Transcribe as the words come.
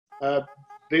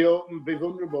Be open, be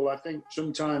vulnerable. I think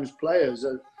sometimes players,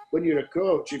 when you're a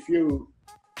coach, if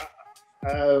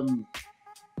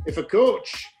a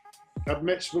coach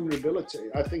admits vulnerability,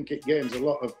 I think it gains a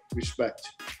lot of respect.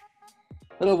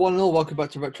 Hello, one and all. Welcome back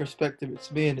to Retrospective.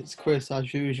 It's me and it's Chris,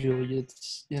 as usual.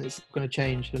 It's going to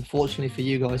change, unfortunately for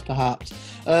you guys, perhaps.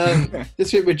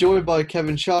 This week we're joined by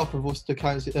Kevin Sharp of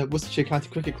Worcestershire County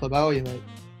Cricket Club. How are you, mate?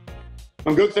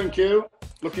 I'm good, thank you.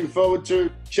 Looking forward to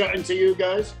chatting to you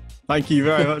guys. Thank you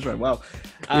very much, mate. Well,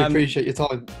 we appreciate your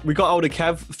time. We got hold of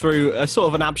Kev through a sort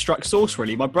of an abstract source,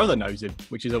 really. My brother knows him,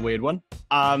 which is a weird one.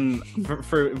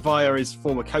 Via his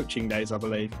former coaching days, I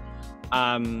believe.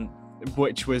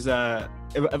 Which was a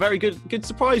very good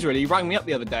surprise, really. He rang me up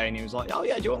the other day and he was like, "Oh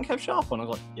yeah, do you want Kev Sharp on?" I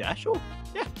was like, "Yeah, sure.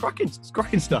 Yeah, cracking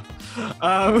stuff."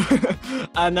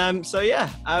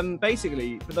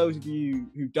 Basically, for those of you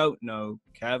who don't know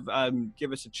Kev,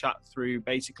 give us a chat through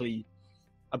basically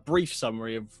a brief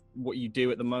summary of what you do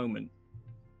at the moment.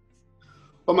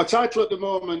 Well, my title at the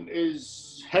moment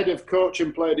is Head of Coach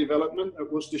and Player Development at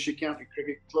Worcestershire County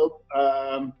Cricket Club.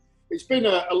 It's been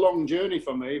a long journey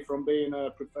for me from being a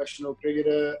professional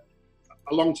cricketer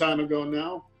a long time ago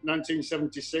now,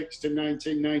 1976 to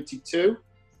 1992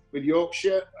 with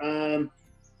Yorkshire.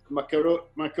 My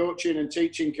coaching and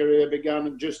teaching career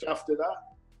began just after that.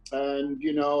 And,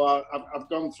 you know, I've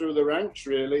gone through the ranks,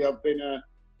 really.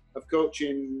 I've coached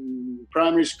in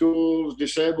primary schools,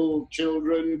 disabled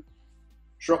children,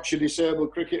 Shropshire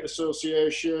Disabled Cricket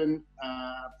Association,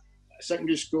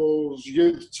 secondary schools,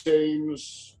 youth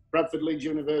teams, Bradford Leeds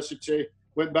University,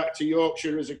 went back to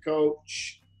Yorkshire as a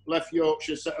coach, left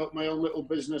Yorkshire, set up my own little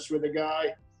business with a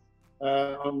guy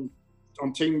on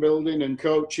team building and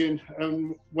coaching,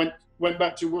 and went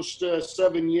back to Worcester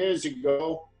 7 years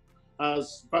ago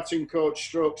as batting coach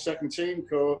stroke second team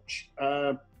coach.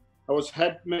 I was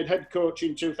made head coach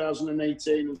in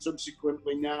 2018, and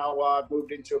subsequently now I've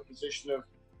moved into a position of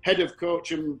head of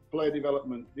coach and player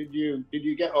development. Did you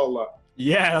get all that?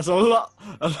 Yeah, that's a lot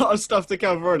of stuff to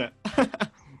cover, isn't it?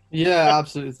 Yeah,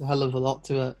 absolutely. It's a hell of a lot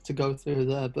to go through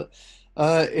there, but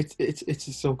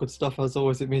it's so good stuff as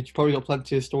always. It means you probably got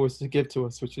plenty of stories to give to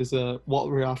us, which is what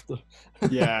we're after.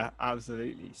 Yeah,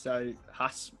 absolutely. So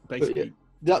that's basically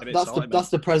that's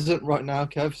the present right now,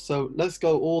 Kev. So let's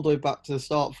go all the way back to the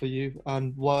start for you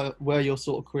and where your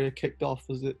sort of career kicked off.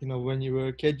 Was it, when you were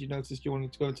a kid, you noticed you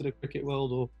wanted to go into the cricket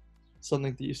world, or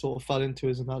something that you sort of fell into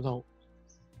as an adult?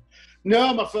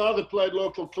 No, my father played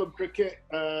local club cricket.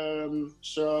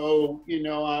 So,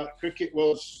 cricket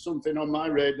was something on my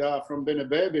radar from being a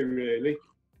baby, really.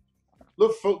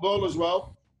 Loved football as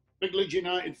well. Big Leeds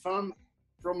United fan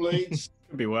from Leeds.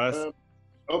 Could be worse.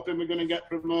 Hoping we're going to get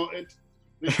promoted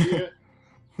this year.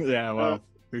 Yeah, well,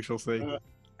 we shall see.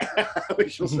 We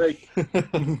shall see. But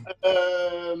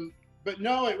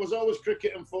no, it was always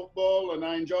cricket and football, and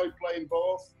I enjoyed playing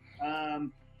both.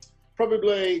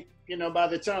 Probably, by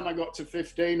the time I got to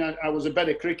 15, I was a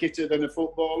better cricketer than a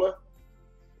footballer.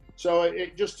 So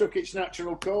it just took its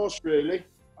natural course, really.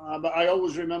 But I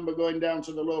always remember going down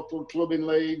to the local club in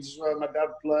Leeds where my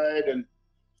dad played, and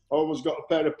always got a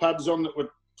pair of pads on that were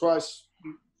twice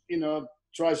the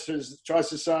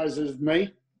size as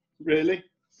me, really.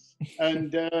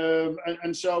 And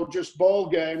so just ball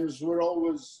games were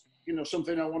always,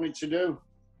 something I wanted to do.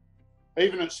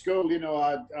 Even at school,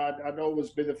 I'd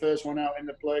always be the first one out in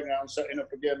the playground setting up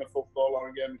a game of football or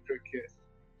a game of cricket.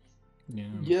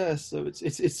 Yeah, so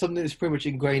it's something that's pretty much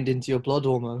ingrained into your blood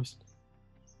almost.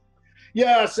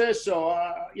 Yeah, I say so.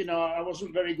 I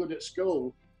wasn't very good at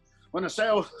school. When I say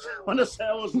I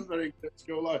wasn't very good at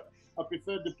school, I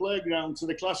preferred the playground to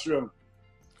the classroom.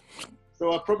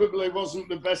 So I probably wasn't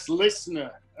the best listener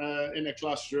in a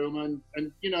classroom. And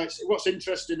what's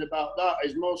interesting about that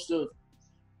is most of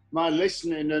my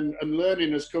listening and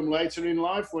learning has come later in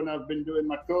life when I've been doing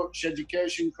my coach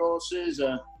education courses.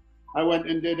 I went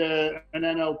and did an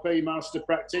NLP Master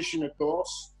Practitioner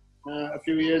course a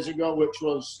few years ago, which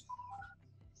was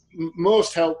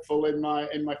most helpful in my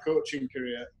coaching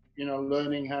career.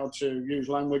 Learning how to use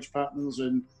language patterns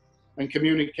and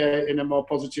communicate in a more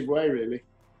positive way, really.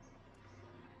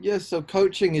 Yeah, so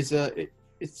coaching is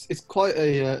it's quite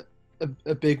a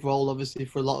big role, obviously,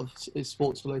 for a lot of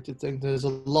sports-related things. There's a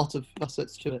lot of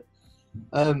facets to it.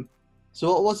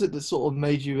 So what was it that sort of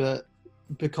made you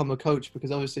become a coach?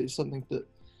 Because obviously it's something that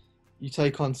you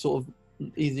take on sort of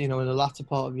either, in the latter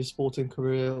part of your sporting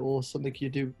career, or something you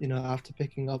do, after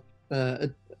picking up a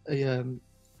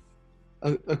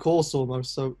course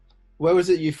almost. So where was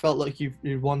it you felt like you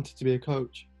wanted to be a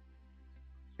coach?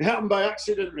 It happened by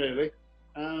accident, really.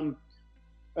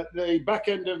 at the back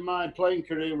end of my playing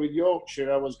career with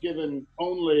Yorkshire, I was given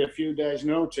only a few days'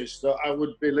 notice that I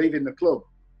would be leaving the club.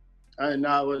 And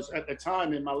I was, at the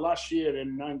time, in my last year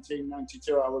in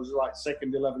 1992, I was like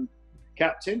second 11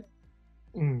 captain.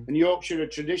 And Yorkshire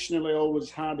had traditionally always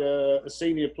had a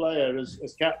senior player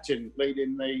as captain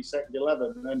leading the second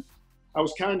 11. And I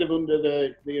was kind of under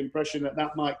the impression that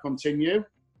that might continue.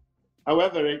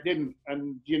 However, it didn't.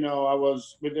 And, you know, I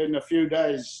was within a few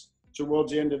days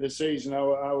towards the end of the season, I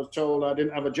was told I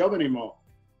didn't have a job anymore.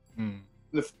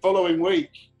 The following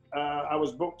week, I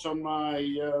was booked on my,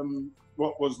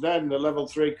 what was then the level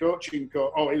 3 coaching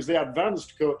course. Oh, it was the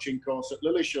advanced coaching course at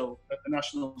Lillishall at the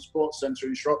National Sports Centre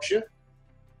in Shropshire.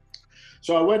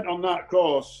 So I went on that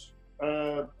course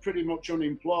pretty much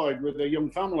unemployed with a young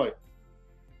family.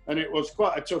 And it was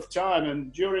quite a tough time.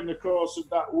 And during the course of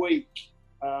that week,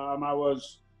 I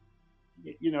was,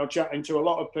 you know, chatting to a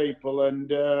lot of people,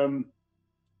 and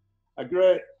a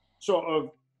great sort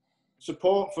of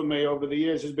support for me over the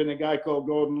years has been a guy called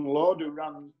Gordon Lord, who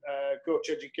ran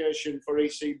coach education for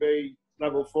ECB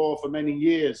level 4 for many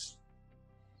years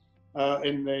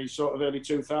in the sort of early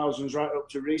 2000s right up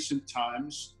to recent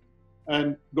times.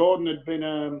 And Gordon had been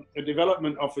a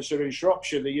development officer in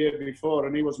Shropshire the year before,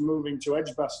 and he was moving to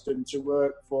Edgbaston to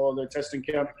work for the Teston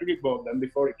County Cricket Board then,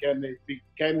 before it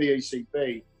became the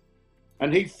ECB.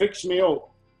 And he fixed me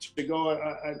up to go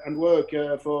and work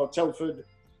for Telford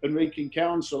and Wrekin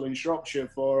Council in Shropshire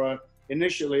for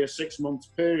initially a 6-month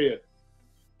period.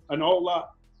 And all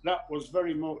that was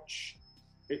very much,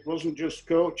 it wasn't just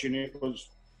coaching, it was,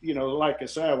 you know, like I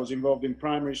say, I was involved in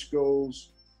primary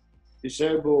schools,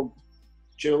 disabled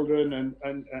children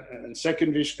and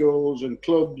secondary schools and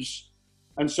clubs.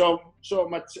 And so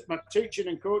my teaching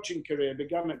and coaching career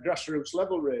began at grassroots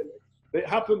level, really. It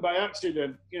happened by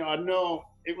accident. You know, I know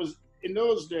it was in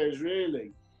those days,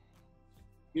 really,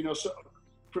 you know, so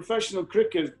professional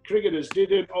cricketers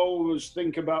didn't always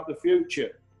think about the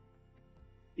future.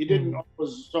 You didn't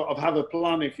always sort of have a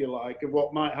plan, if you like, of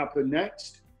what might happen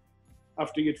next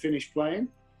after you'd finished playing.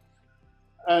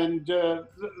 And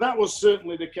that was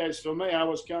certainly the case for me. I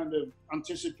was kind of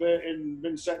anticipating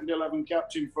being second 11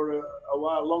 captain for a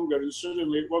while longer, and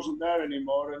suddenly it wasn't there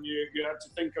anymore, and you had to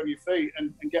think on your feet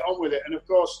and get on with it. And of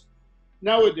course,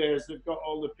 nowadays they've got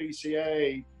all the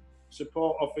PCA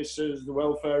support officers, the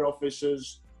welfare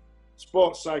officers,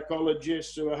 sports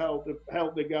psychologists who help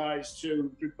the guys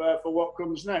to prepare for what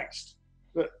comes next.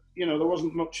 But, you know, there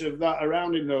wasn't much of that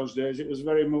around in those days. It was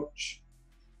very much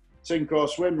sink or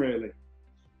swim, really.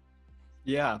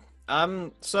 Yeah.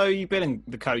 So you've been in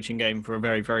the coaching game for a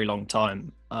very, very long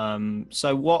time.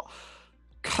 So what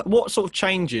sort of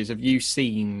changes have you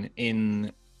seen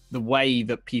in the way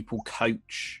that people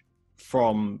coach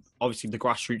from obviously the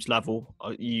grassroots level?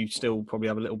 You still probably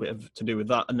have a little bit to do with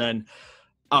that, and then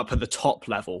up at the top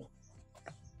level.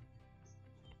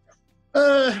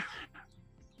 Well,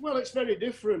 it's very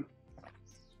different.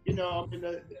 You know, I mean,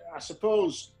 I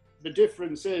suppose the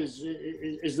difference is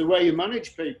the way you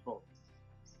manage people.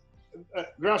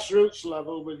 At grassroots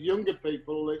level with younger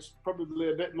people, it's probably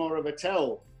a bit more of a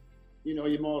tell. You know,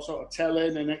 you're more sort of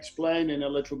telling and explaining a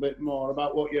little bit more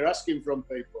about what you're asking from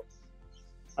people.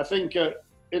 I think at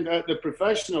the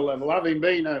professional level, having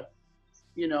been a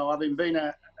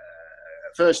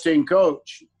first team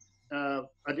coach, I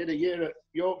did a year at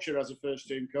Yorkshire as a first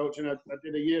team coach, and I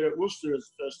did a year at Worcester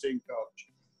as a first team coach.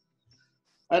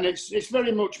 And it's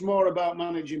very much more about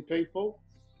managing people.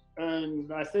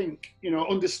 And I think, you know,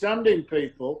 understanding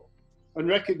people and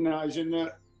recognizing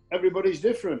that everybody's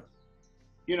different.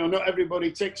 You know, not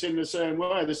everybody ticks in the same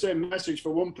way. The same message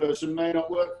for one person may not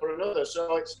work for another.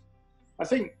 So I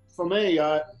think for me,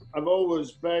 I've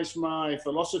always based my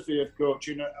philosophy of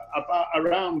coaching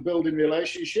around building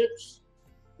relationships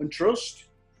and trust.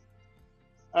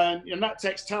 And that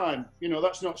takes time. You know,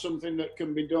 that's not something that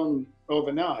can be done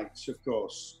overnight, of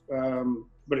course.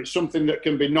 But it's something that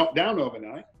can be knocked down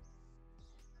overnight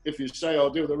if you say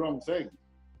or do the wrong thing.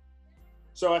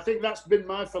 So I think that's been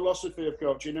my philosophy of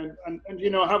coaching, and you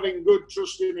know, having good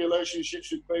trusting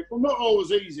relationships with people, not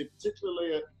always easy,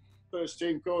 particularly at first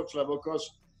team coach level, because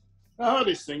the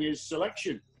hardest thing is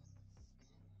selection.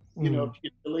 You know, you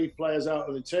leave players out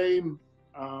of the team.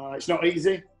 It's not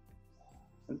easy.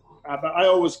 But I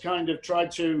always kind of tried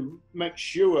to make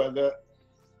sure that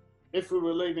if we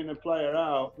were leaving a player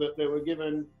out, that they were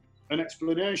given an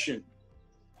explanation.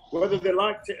 Whether they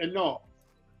liked it or not,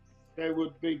 they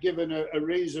would be given a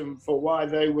reason for why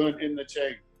they weren't in the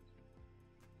team.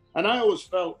 And I always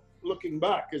felt, looking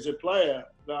back as a player,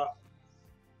 that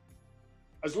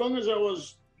as long as I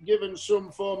was given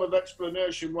some form of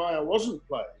explanation why I wasn't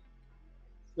playing,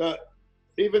 that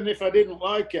even if I didn't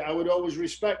like it, I would always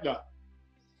respect that.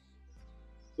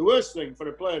 The worst thing for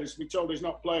a player is to be told he's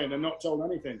not playing and not told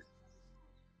anything.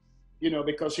 You know,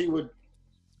 because he would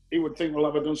think, well,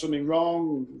 have I done something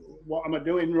wrong? What am I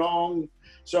doing wrong?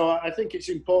 So I think it's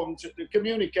important. The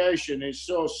communication is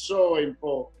so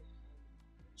important.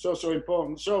 So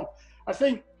important. So I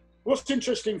think what's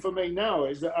interesting for me now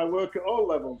is that I work at all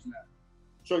levels now.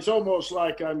 So it's almost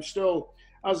like I'm still,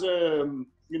 as a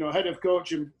head of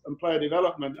coach and player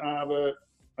development, I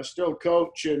still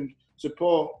coach and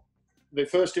support the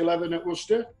first 11 at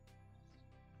Worcester,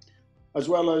 as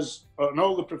well as and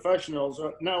all the professionals.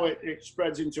 Now it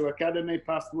spreads into academy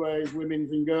pathways,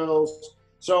 women's and girls.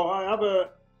 So I have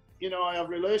I have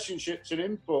relationships and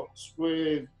inputs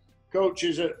with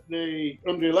coaches at the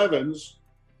under 11s,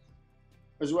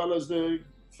 as well as the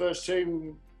first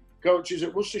team coaches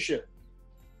at Worcestershire.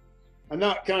 And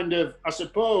that kind of, I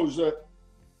suppose that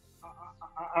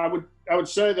I would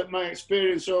say that my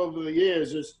experience over the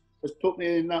years has put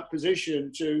me in that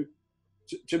position to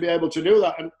be able to do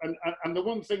that. And the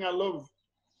one thing I love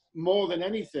more than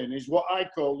anything is what I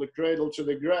call the cradle to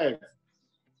the grave.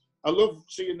 I love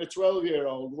seeing the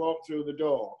 12-year-old walk through the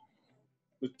door,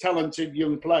 the talented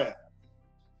young player,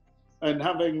 and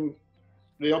having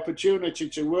the opportunity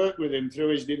to work with him through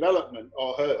his development,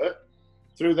 or her,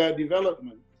 through their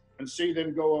development, and see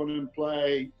them go on and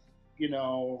play,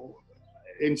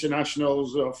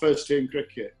 internationals or first team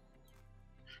cricket.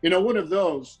 One of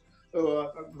those, a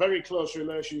very close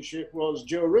relationship, was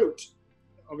Joe Root,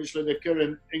 obviously the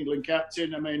current England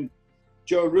captain. I mean,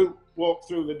 Joe Root walked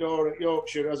through the door at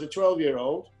Yorkshire as a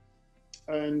 12-year-old,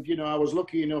 and I was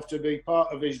lucky enough to be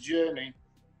part of his journey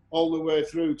all the way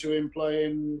through to him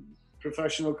playing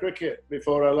professional cricket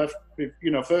before I left,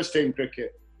 first team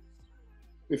cricket,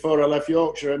 before I left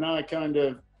Yorkshire. And I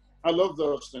love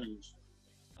those things.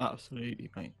 Absolutely,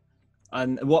 mate.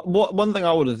 And what one thing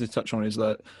I wanted to touch on is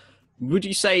that, would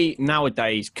you say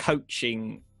nowadays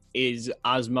coaching is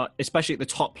as much, especially at the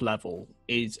top level,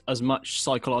 is as much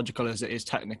psychological as it is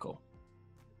technical?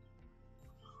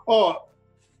 Oh,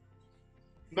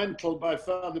 mental by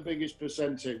far the biggest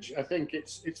percentage. I think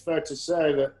it's fair to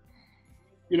say that,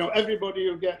 everybody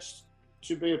who gets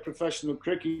to be a professional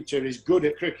cricketer is good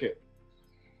at cricket.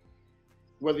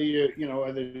 Whether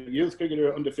whether youth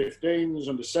cricketer, under 15s,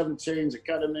 under 17s,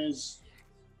 academies,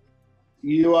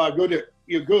 you're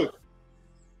good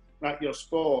at your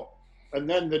sport. And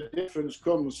then the difference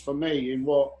comes for me in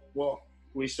what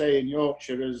we say in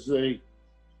Yorkshire as the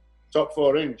top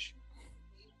 4 inch,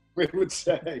 we would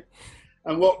say,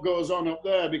 and what goes on up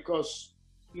there. Because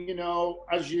when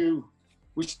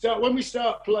we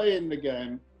start playing the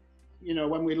game,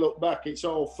 when we look back, it's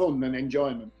all fun and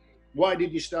enjoyment. Why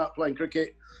did you start playing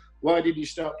cricket? Why did you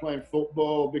start playing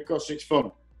football? Because it's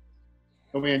fun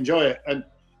and we enjoy it. And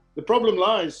the problem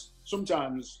lies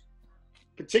sometimes,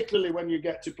 particularly when you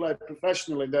get to play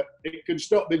professionally, that it can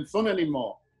stop being fun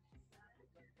anymore.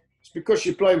 It's because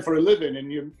you're playing for a living,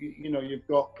 and you've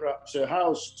got perhaps a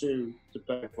house to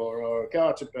pay for, or a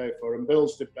car to pay for, and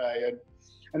bills to pay.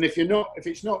 And if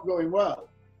it's not going well,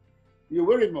 you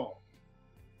worry more,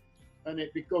 and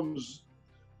it becomes,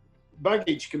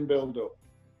 baggage can build up.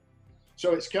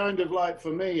 So it's kind of like,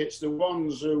 for me, it's the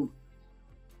ones who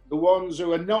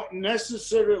are not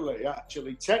necessarily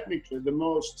actually technically the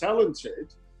most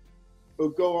talented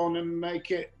who go on and make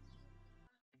it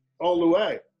all the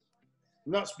way.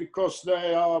 And that's because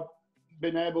they are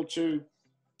been able to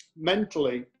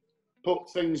mentally put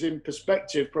things in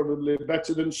perspective probably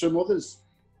better than some others.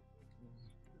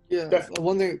 Yeah, Definitely.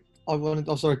 One thing I wanted...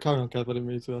 Oh, sorry, carry on, Kev. I didn't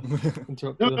mean to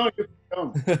interrupt you. No, you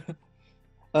don't.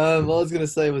 What I was going to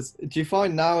say was, do you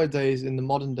find nowadays, in the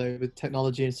modern day, with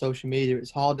technology and social media, it's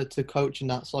harder to coach in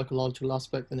that psychological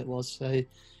aspect than it was, say,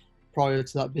 prior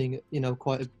to that being,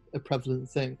 quite a prevalent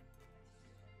thing?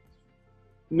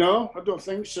 No, I don't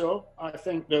think so. I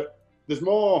think that there's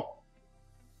more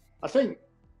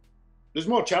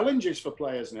challenges for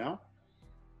players now.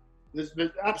 There's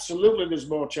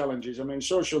more challenges. I mean,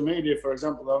 social media, for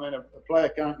example, a player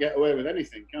can't get away with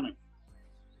anything, can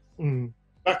he? Mm.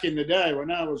 Back in the day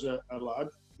when I was a lad,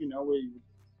 you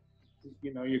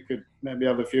could maybe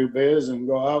have a few beers and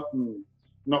go out and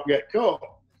not get caught.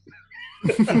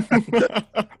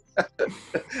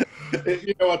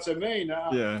 You know what I mean?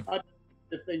 Yeah. I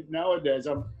think nowadays,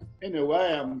 I'm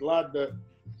glad that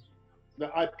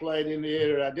I played in the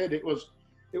era I did. It was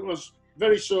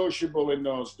very sociable in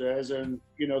those days, and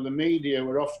the media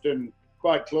were often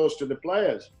quite close to the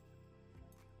players,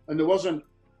 and there wasn't,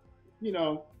 you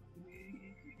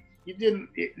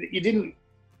didn't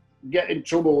get in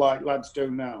trouble like lads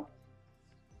do now.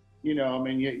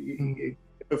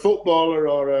 a footballer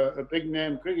or a big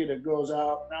name cricketer goes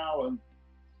out now and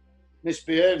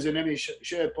misbehaves in any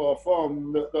shape or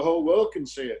form, the whole world can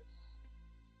see it.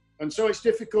 And so it's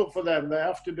difficult for them. They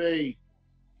have to be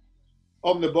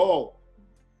on the ball.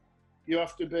 You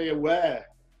have to be aware,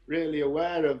 really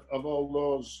aware of all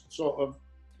those sort of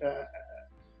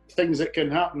things that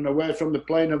can happen away from the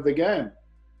plane of the game,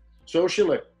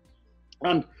 socially.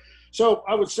 And so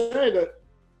I would say that,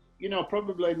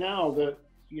 probably now that,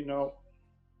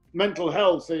 mental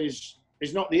health is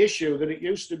not the issue that it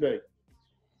used to be.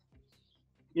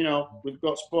 We've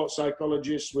got sports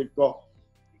psychologists, we've got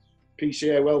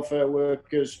PCA welfare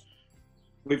workers,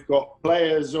 we've got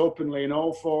players openly in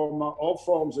all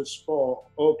forms of sport,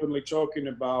 openly talking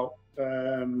about,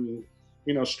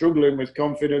 struggling with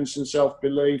confidence and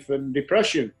self-belief and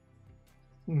depression.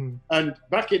 Mm. And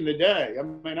back in the day, I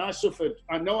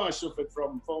know I suffered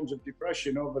from forms of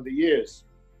depression over the years,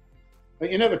 but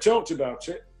you never talked about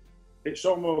it. It's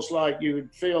almost like you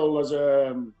would feel as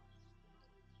a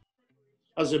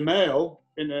male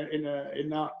in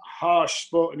that harsh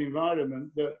sporting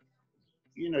environment that,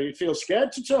 you'd feel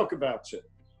scared to talk about it.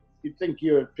 You'd think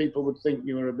people would think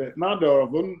you were a bit mad or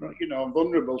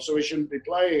vulnerable, so we shouldn't be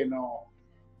playing, or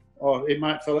it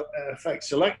might affect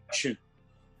selection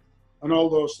and all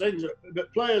those things.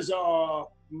 But players are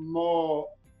more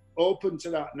open to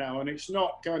that now, and it's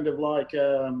not kind of like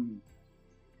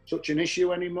such an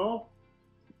issue anymore.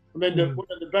 One of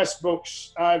the best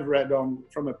books I've read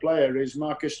from a player is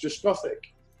Marcus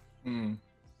Justothic.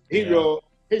 He wrote,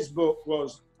 his book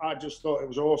I just thought it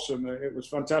was awesome. It was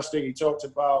fantastic. He talked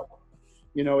about,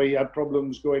 he had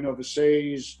problems going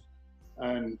overseas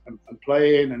and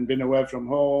playing and being away from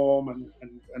home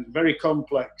and very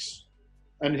complex.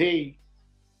 And he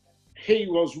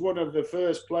was one of the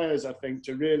first players, I think,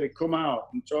 to really come out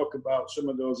and talk about some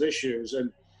of those issues.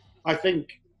 And I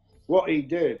think what he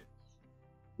did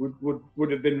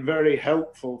would have been very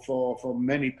helpful for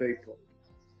many people.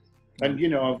 And,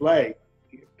 of late,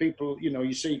 people,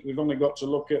 you see, we've only got to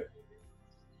look at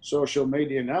social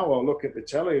media now or look at the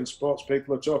telly, and sports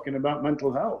people are talking about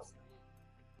mental health.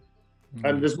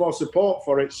 And there's more support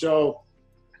for it. So,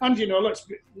 and,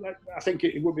 I think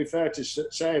it would be fair to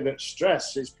say that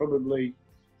stress is probably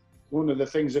one of the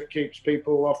things that keeps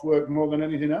people off work more than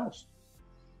anything else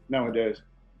nowadays.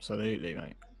 Absolutely,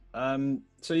 mate.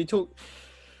 So you talked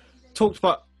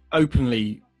about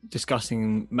openly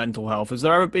discussing mental health. Has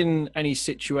there ever been any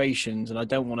situations, and I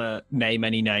don't want to name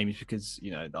any names because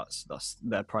that's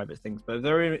their private things, but have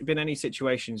there been any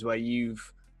situations where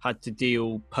you've had to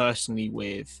deal personally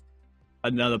with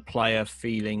another player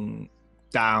feeling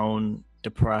down,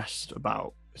 depressed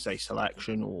about, say,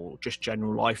 selection or just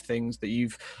general life things that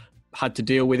you've had to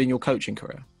deal with in your coaching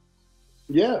career?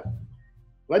 Yeah,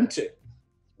 plenty,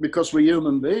 because we're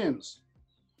human beings.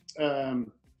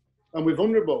 And we're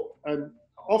vulnerable. And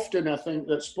often I think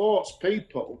that sports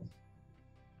people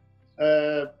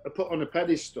are put on a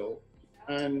pedestal,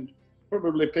 and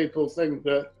probably people think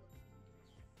that,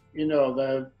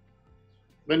 they're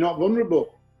not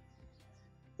vulnerable.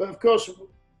 But of course,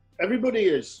 everybody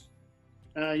is.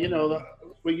 That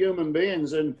we're human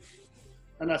beings, and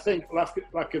I think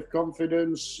lack of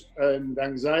confidence and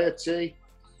anxiety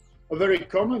are very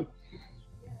common.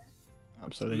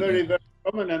 Absolutely. Very, very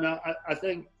common. And I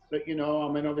think that,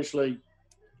 obviously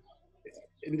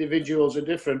individuals are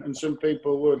different, and some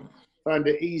people would find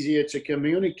it easier to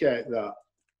communicate that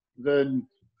than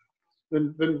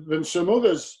some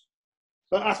others.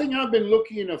 But I think I've been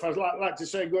lucky enough, I'd like to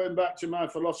say, going back to my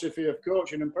philosophy of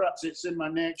coaching, and perhaps it's in my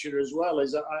nature as well,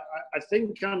 is that I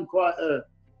think I'm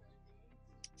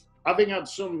having had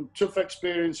some tough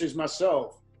experiences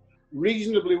myself,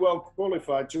 reasonably well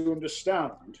qualified to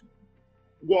understand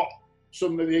what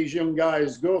some of these young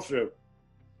guys go through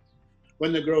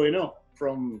when they're growing up,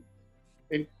 from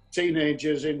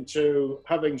teenagers into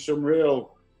having some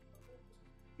real,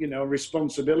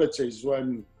 responsibilities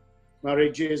when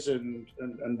marriages and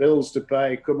bills to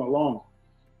pay come along.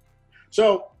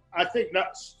 So I think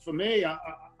that's, for me, I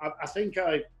think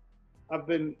I've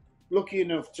been lucky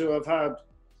enough to have had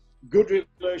good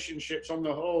relationships on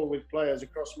the whole with players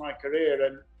across my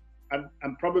career,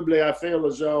 and probably I feel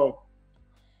as though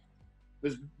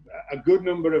there's a good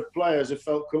number of players have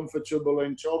felt comfortable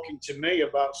in talking to me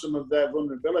about some of their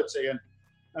vulnerability.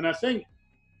 And I think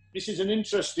this is an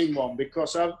interesting one,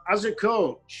 because as a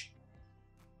coach,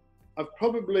 I've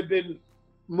probably been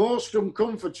most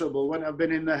uncomfortable when I've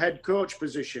been in the head coach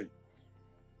position,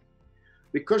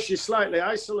 because you're slightly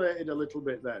isolated a little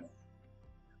bit then,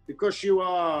 because you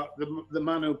are the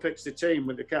man who picks the team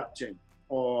with the captain,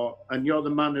 and you're the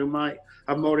man who might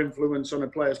have more influence on a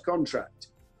player's contract.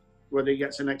 whether he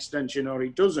gets an extension or he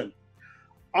doesn't.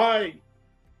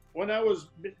 When I was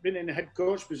been in a head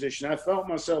coach position, I felt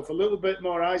myself a little bit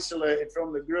more isolated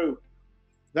from the group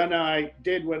than I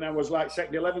did when I was like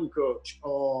second 11 coach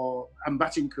and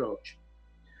batting coach,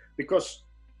 because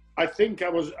I think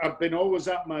I've been always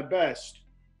at my best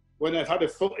when I've had a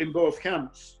foot in both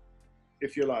camps,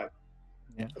 if you like.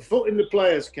 Yeah. A foot in the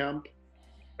players' camp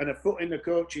and a foot in the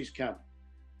coaches' camp.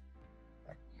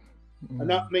 And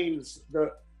that means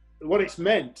that what it's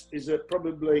meant is that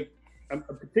probably, and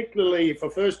particularly for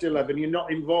first 11, you're not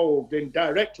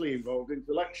directly involved in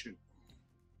selection.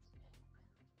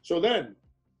 So then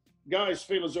guys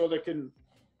feel as though they can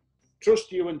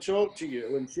trust you and talk to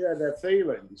you and share their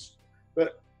feelings.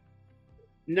 But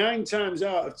 9 times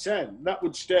out of 10, that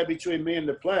would stay between me and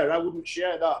the player. I wouldn't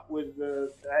share that with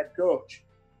the head coach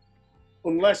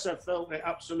unless I felt it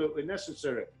absolutely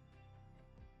necessary.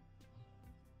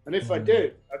 And if I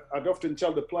did, I'd often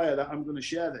tell the player that I'm going to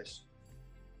share this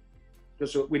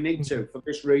because we need to for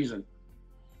this reason.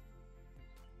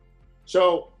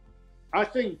 So I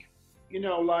think, you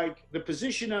know, like the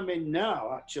position I'm in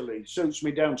now actually suits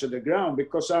me down to the ground,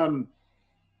 because I'm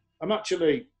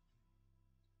actually,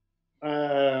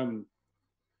 I'm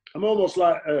almost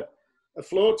like a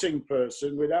floating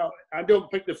person I don't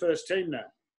pick the first team now.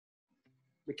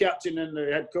 The captain and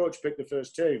the head coach pick the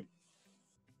first team.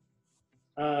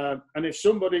 And if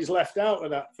somebody's left out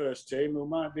of that first team who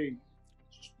might be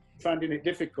finding it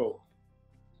difficult,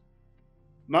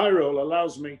 my role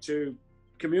allows me to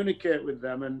communicate with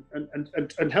them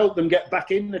and help them get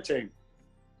back in the team.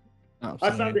 Absolutely.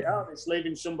 I found it hardest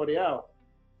leaving somebody out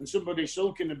and somebody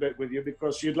sulking a bit with you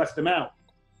because you'd left them out.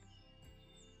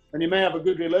 And you may have a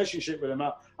good relationship with them.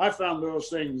 I found those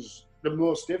things the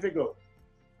most difficult.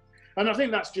 And I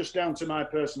think that's just down to my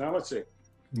personality.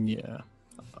 Yeah.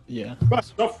 Yeah.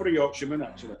 That's tough for a Yorkshireman,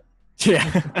 actually.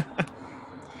 Yeah.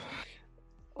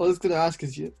 I was going to ask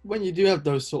is, when you do have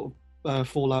those sort of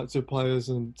fallouts with players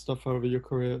and stuff over your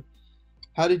career,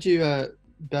 how did you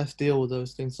best deal with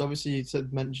those things? So obviously, you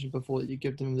mentioned before that you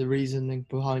give them the reasoning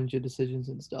behind your decisions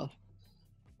and stuff.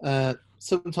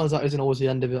 Sometimes that isn't always the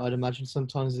end of it, I'd imagine.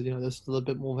 Sometimes, you know, there's still a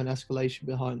bit more of an escalation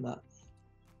behind that.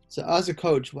 So as a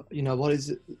coach, you know,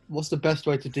 what's the best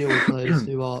way to deal with players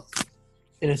who are,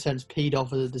 in a sense, peed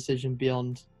off of the decision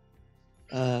beyond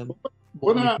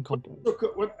what you can comprehend?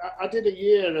 Look, I did a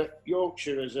year at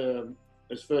Yorkshire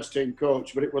as first team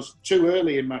coach, but it was too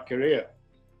early in my career.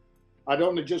 I'd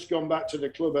only just gone back to the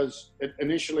club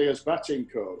initially as batting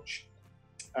coach,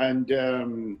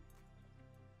 and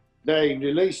they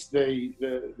released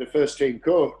the first team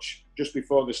coach just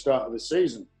before the start of the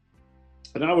season.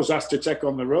 And I was asked to take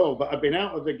on the role, but I'd been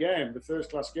out of the game, the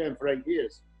first class game, for 8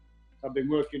 years. I've been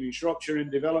working in Shropshire in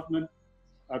development.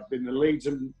 I've been the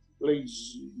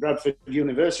Leeds Bradford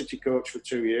University coach for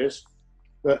 2 years.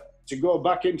 But to go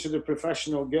back into the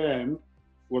professional game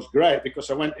was great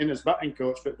because I went in as batting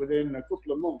coach, but within a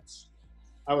couple of months,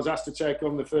 I was asked to take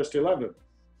on the first 11.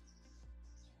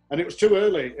 And it was too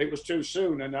early, it was too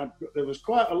soon. And there was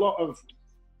quite a lot of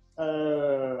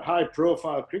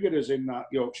high-profile cricketers in that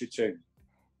Yorkshire team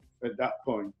at that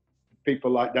point.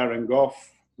 People like Darren Gough,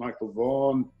 Michael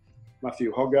Vaughan,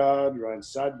 Matthew Hoggard, Ryan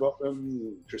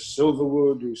Sidebottom, Chris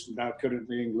Silverwood, who's now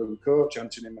currently England coach,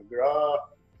 Anthony McGrath,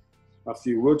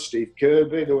 Matthew Wood, Steve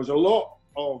Kirby. There was a lot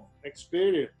of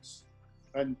experience.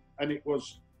 And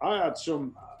I had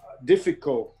some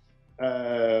difficult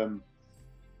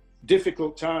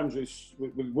times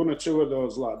with one or two of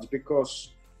those lads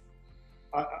because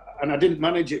I didn't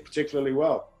manage it particularly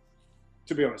well,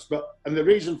 to be honest. And the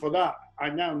reason for that, I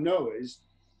now know, is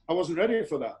I wasn't ready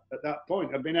for that at that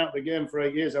point. I'd been out the game for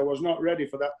 8 years. I was not ready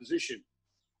for that position.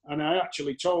 And I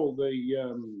actually told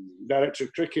the director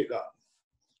of cricket that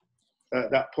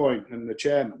at that point, and the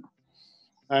chairman.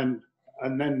 And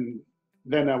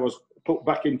then I was put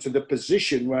back into the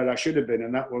position where I should have been,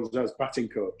 and that was as batting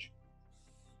coach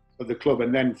of the club.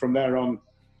 And then from there on,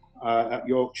 at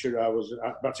Yorkshire, I was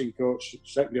batting coach,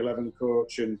 second 11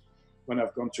 coach, and when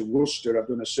I've gone to Worcester, I've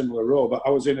done a similar role. But I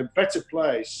was in a better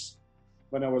place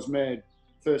when I was made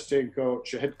first team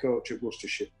coach, head coach at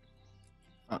Worcestershire.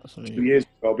 Absolutely. 2 years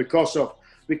ago, because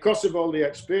of all the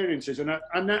experiences. And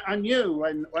I knew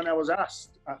when I was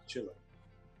asked, actually,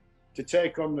 to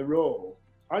take on the role,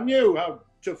 I knew how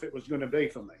tough it was going to be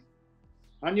for me.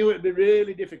 I knew it'd be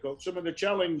really difficult. Some of the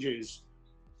challenges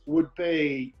would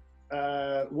be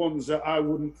ones that I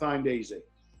wouldn't find easy.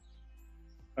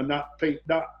 And that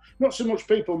not so much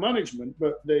people management,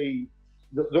 but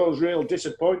those real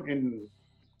disappointing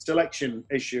selection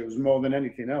issues more than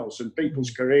anything else, and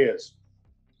people's careers.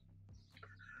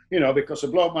 You know, because a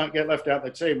bloke might get left out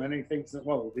of the team and he thinks that,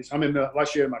 well, I'm in the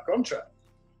last year of my contract.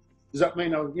 Does that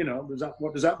mean, you know,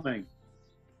 what does that mean?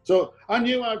 So I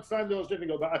knew I'd find those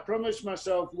difficult, but I promised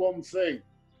myself one thing,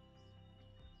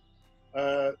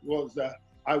 was that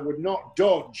I would not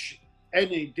dodge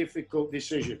any difficult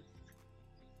decision.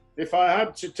 If I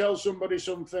had to tell somebody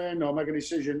something or make a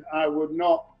decision, I would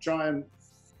not try and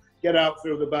get out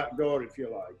through the back door, if you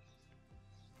like.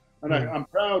 And I'm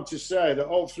proud to say that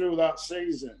all through that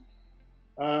season,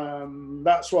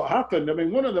 that's what happened. I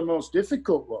mean, one of the most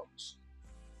difficult ones,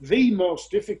 the most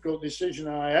difficult decision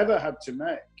I ever had to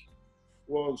make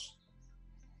was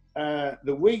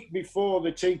the week before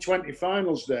the T20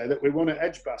 finals day that we won at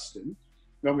Edgbaston,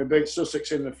 when we beat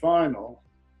Sussex in the final.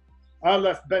 I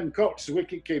left Ben Cox, the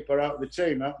wicketkeeper, out of the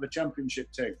team, out of the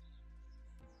championship team.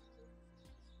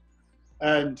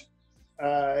 And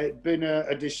it'd been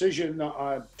a decision that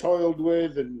I'd toiled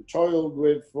with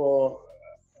for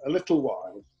a little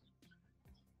while.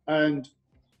 And,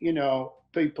 you know,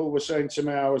 people were saying to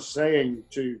me, I was saying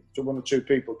to one or two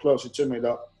people closer to me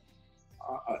that,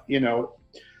 you know,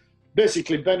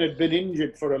 basically Ben had been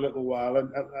injured for a little while,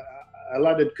 and a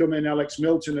lad had come in, Alex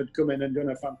Milton had come in and done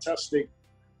a fantastic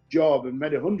job and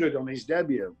made 100 on his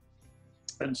debut.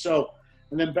 And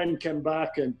then Ben came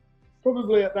back, and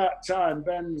probably at that time,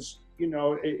 Ben's, you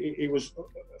know, he was,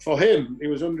 for him, he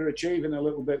was underachieving a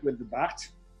little bit with the bat.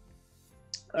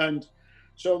 And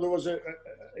so there was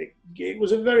it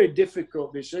was a very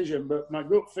difficult decision, but my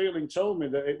gut feeling told me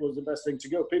that it was the best thing to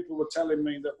go. People were telling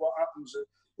me that what happens,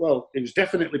 well, he was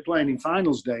definitely playing in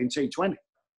finals day in T20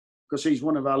 because he's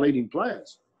one of our leading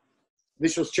players.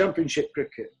 This was championship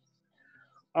cricket.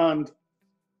 And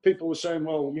people were saying,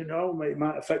 well, you know, it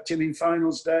might affect him in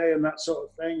finals day and that sort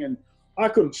of thing. And I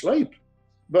couldn't sleep.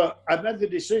 But I made the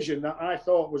decision that I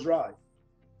thought was right.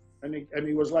 And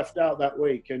he was left out that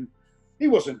week. And he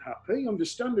wasn't happy,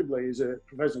 understandably. He's a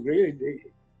professional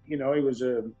cricket. You know, he was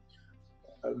a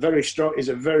very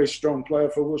strong player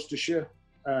for Worcestershire.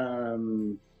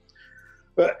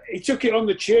 But he took it on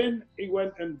the chin. He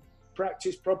went and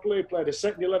practiced properly. He played a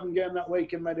second 11 game that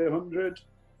week and made 100.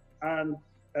 And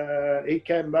he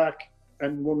came back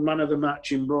and won man of the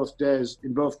match in both days,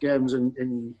 in both games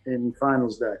in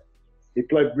finals day. He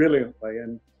played brilliantly,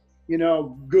 and, you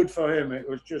know, good for him. It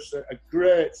was just a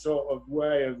great sort of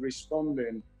way of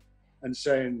responding and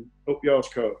saying, up yours,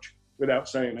 coach, without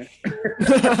saying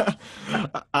it.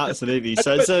 Absolutely.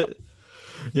 So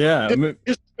yeah.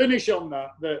 Just to finish on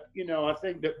that, you know, I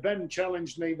think that Ben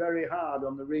challenged me very hard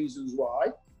on the reasons why,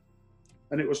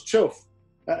 and it was tough.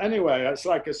 Anyway, it's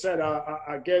like I said,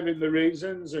 I gave him the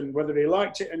reasons, and whether he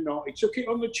liked it or not, he took it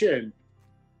on the chin.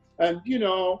 And, you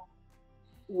know,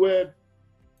 we're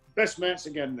best mates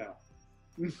again now.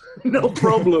 No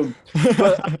problem.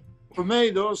 But for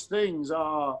me, those things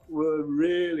were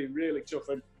really, really tough.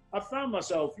 And I found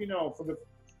myself, you know,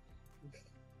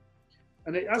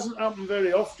 and it hasn't happened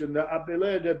very often that I'd be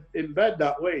laid in bed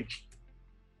that week,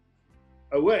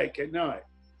 awake at night,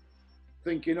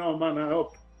 thinking, oh man, I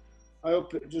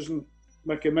hope it doesn't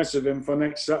make a mess of him for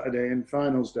next Saturday in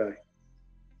finals day.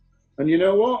 And you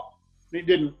know what? It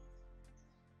didn't.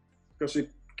 Because he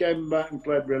came back and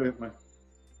played brilliantly.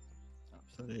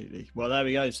 Absolutely. Well, there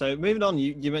we go. So moving on,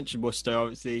 you mentioned Worcester,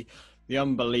 obviously the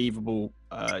unbelievable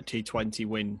T20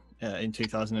 win in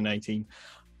 2018.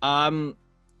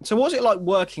 So what was it like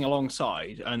working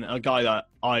alongside and a guy that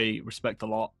I respect a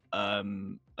lot,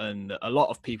 and a lot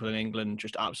of people in England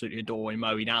just absolutely adore in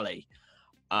Moeen Ali?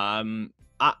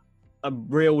 A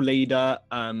real leader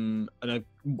and a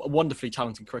wonderfully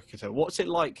talented cricketer. What's it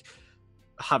like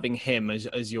having him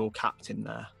as your captain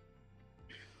there?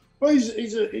 Well,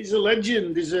 he's a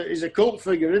legend. He's a cult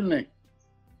figure, isn't he?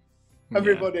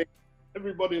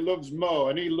 Everybody loves Mo,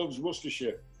 and he loves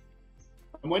Worcestershire.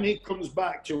 And when he comes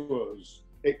back to us,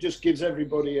 it just gives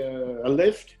everybody a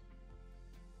lift.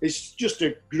 He's just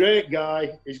a great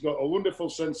guy. He's got a wonderful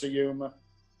sense of humour.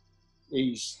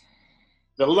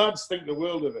 The lads think the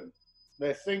world of him.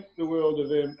 They think the world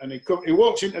of him, and he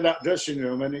walks into that dressing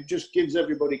room, and it just gives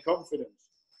everybody confidence.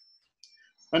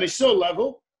 And he's so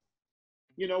level,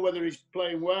 you know, whether he's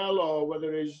playing well or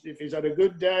whether if he's had a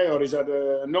good day or he's had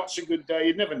a not so good day,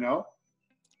 you'd never know.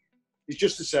 He's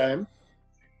just the same.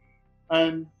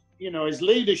 And, you know, his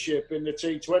leadership in the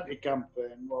T20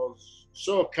 campaign was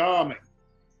so calming.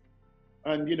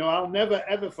 And, you know, I'll never,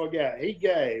 ever forget, he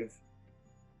gave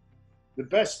the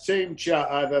best team chat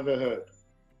I've ever heard.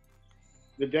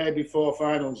 The day before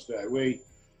finals day,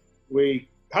 we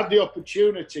had the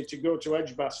opportunity to go to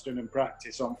Edgbaston and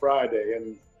practice on Friday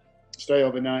and stay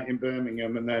overnight in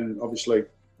Birmingham, and then obviously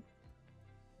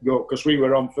go, because we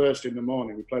were on first in the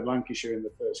morning. We played Lancashire in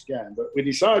the first game. But we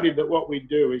decided that what we'd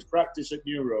do is practice at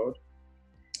New Road,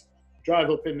 drive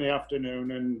up in the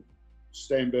afternoon and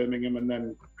stay in Birmingham and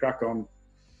then crack on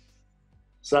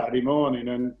Saturday morning.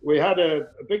 And we had a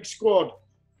big squad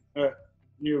at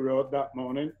New Road that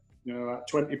morning, you know, like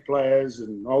 20 players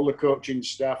and all the coaching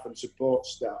staff and support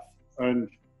staff. And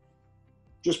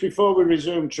just before we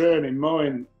resumed training,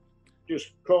 Moen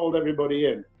just called everybody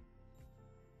in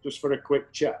just for a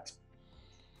quick chat.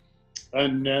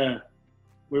 And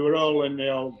we were all in the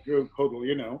old group huddle,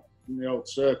 you know, in the old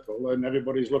circle, and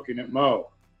everybody's looking at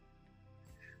Mo.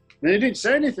 And he didn't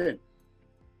say anything.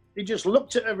 He just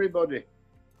looked at everybody,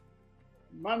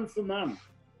 man for man.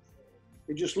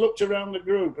 He just looked around the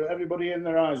group at everybody in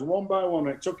their eyes, one by one.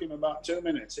 It took him about 2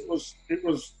 minutes. It was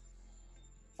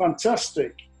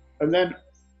fantastic. And then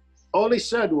all he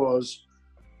said was,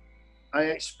 I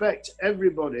expect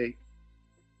everybody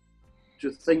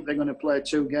to think they're going to play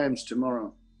 2 games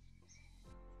tomorrow.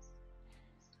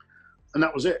 And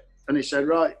that was it. And he said,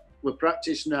 right, we'll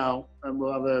practice now and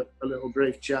we'll have a little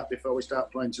brief chat before we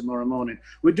start playing tomorrow morning.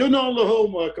 We'd done all the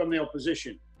homework on the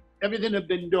opposition. Everything had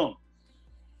been done.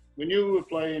 We knew we were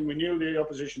playing, we knew the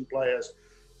opposition players.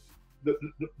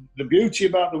 The beauty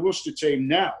about the Worcester team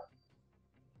now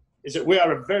is that we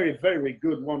are a very, very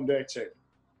good one-day team.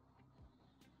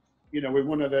 You know, we've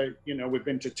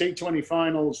been to T20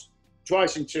 finals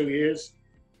twice in 2 years.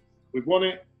 We've won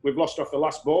it. We've lost off the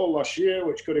last ball last year,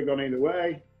 which could have gone either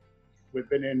way. We've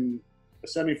been in a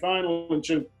semi-final and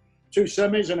two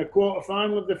semis and a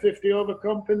quarter-final of the 50-over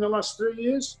comp in the last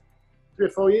 3 or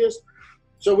 4 years.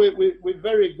 So we're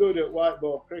very good at white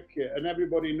ball cricket, and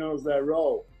everybody knows their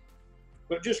role.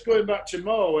 But just going back to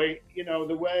Mo, you know,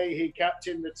 the way he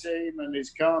captained the team and his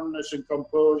calmness and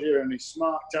composure and his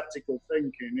smart tactical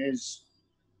thinking is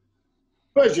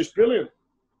just brilliant.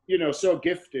 You know, so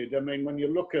gifted. I mean, when you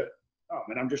look at,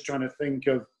 I'm just trying to think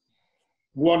of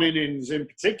one innings in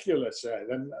particular, say,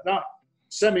 then that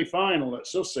semi-final at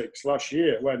Sussex last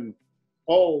year when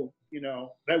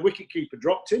their wicketkeeper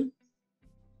dropped him.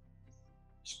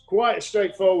 It's quite a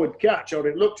straightforward catch, or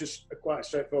it looked quite a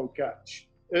straightforward catch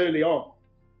early on.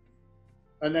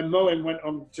 And then Moen went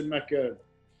on to make made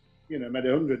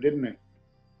 100, didn't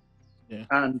he? Yeah.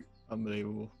 And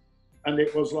unbelievable. And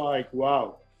it was like,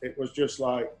 wow. It was just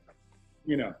like,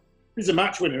 you know, he's a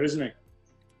match winner, isn't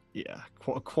he? Yeah,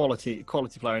 quality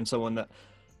player, and someone that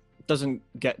doesn't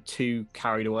get too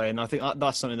carried away. And I think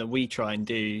that's something that we try and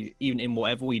do, even in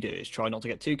whatever we do, is try not to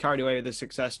get too carried away with the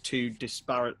success, too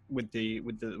disparate with the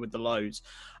lows.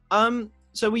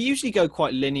 So we usually go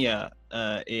quite linear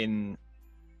in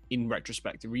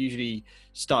retrospective. We usually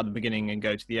start at the beginning and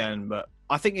go to the end. But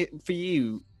I think for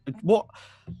you, what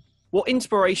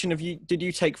inspiration did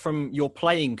you take from your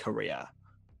playing career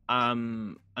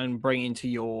and bring into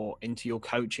your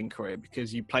coaching career?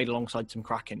 Because you played alongside some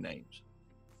cracking names.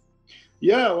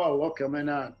 Yeah, well, look, I mean,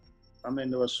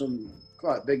 there were some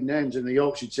quite big names in the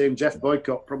Yorkshire team. Jeff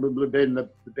Boycott probably been the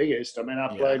biggest. I mean,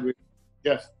 I played with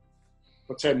Jeff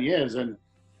for 10 years, and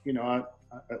you know,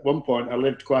 at one point I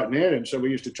lived quite near him, so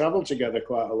we used to travel together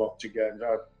quite a lot to games.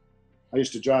 I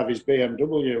used to drive his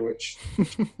BMW, which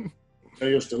I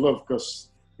used to love because,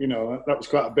 you know, that was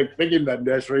quite a big thing in them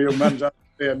days for a young man to have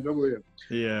a BMW.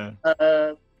 Yeah.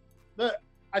 But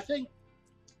I think,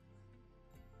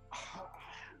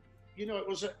 you know, it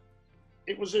was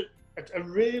a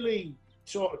really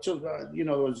sort of, you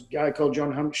know, there was a guy called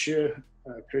John Hampshire,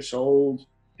 Chris Holt,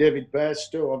 David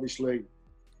Bairstow, obviously.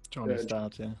 Johnny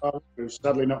Start, yeah. Who's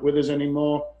sadly not with us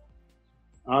anymore.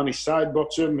 Arnie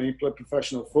Sidebottom, he played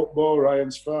professional football,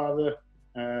 Ryan's father.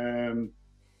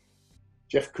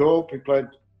 Jeff Cope, he played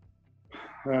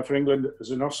for England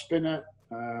as an off-spinner.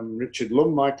 Richard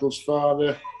Lund, Michael's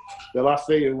father. Bill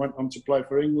Athy, who went on to play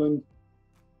for England.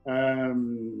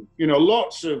 You know,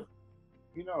 lots of,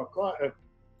 you know, quite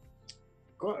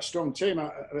a strong team.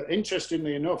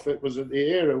 Interestingly enough, it was at the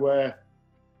era where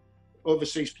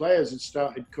overseas players had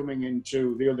started coming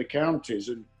into the other counties,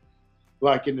 and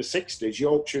like in the 60s,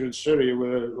 Yorkshire and Surrey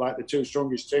were like the 2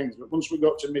 strongest teams. But once we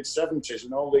got to mid-70s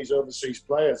and all these overseas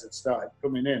players had started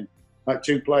coming in, like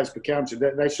 2 players per county,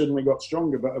 they suddenly got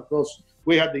stronger. But of course,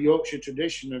 we had the Yorkshire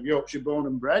tradition of Yorkshire born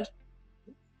and bred.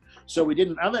 So we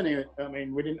didn't have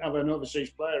we didn't have an overseas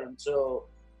player until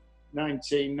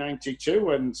 1992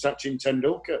 when Sachin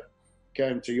Tendulkar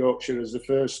came to Yorkshire as the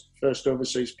first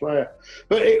overseas player.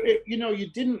 But you know,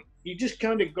 you just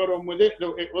kind of got on with it.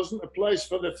 It wasn't a place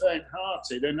for the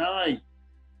faint-hearted. And I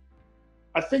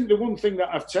think the one thing that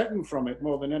I've taken from it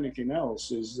more than anything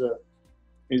else is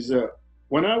that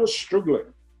when I was struggling,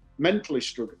 mentally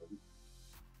struggling,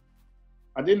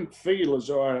 I didn't feel as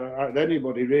though I had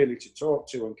anybody really to talk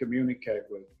to and communicate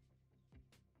with.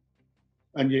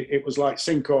 And it was like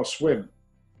sink or swim.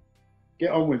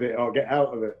 Get on with it or get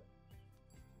out of it.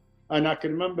 And I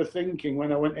can remember thinking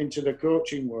when I went into the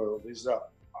coaching world is that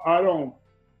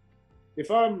if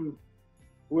I'm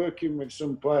working with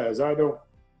some players, I don't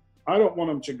want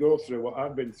them to go through what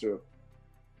I've been through.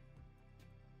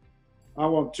 I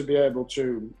want to be able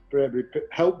to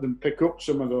help them pick up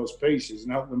some of those pieces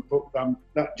and help them put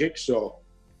that jigsaw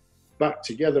back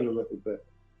together a little bit.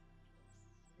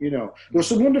 You know, there were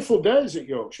some wonderful days at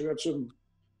Yorkshire. We had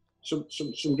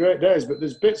some great days, but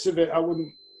there's bits of it I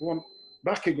wouldn't want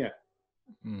back again.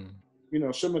 You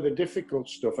know, some of the difficult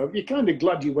stuff. You're kind of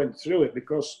glad you went through it,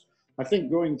 because I think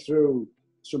going through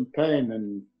some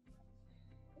pain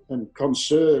and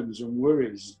concerns and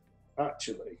worries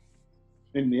actually,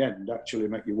 in the end, actually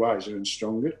make you wiser and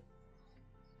stronger.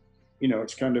 You know,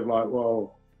 it's kind of like,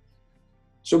 well,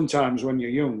 sometimes when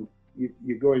you're young,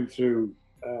 you're going through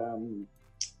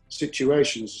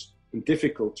situations and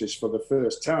difficulties for the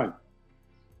first time.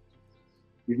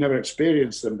 You've never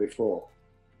experienced them before.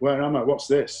 Where am I? What's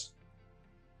this?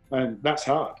 And that's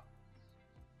hard.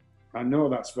 I know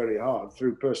that's very hard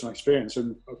through personal experience.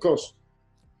 And of course,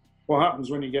 what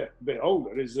happens when you get a bit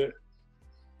older is that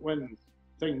when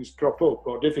things crop up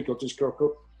or difficulties crop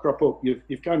up,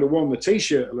 you've kind of worn the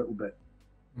T-shirt a little bit.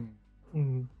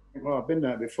 Mm. Well, I've been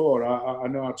there before. I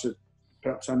know how to,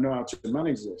 perhaps I know how to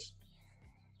manage this.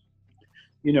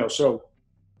 You know, so,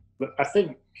 but I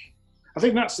think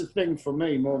that's the thing for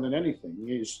me more than anything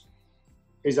is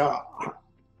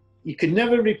you can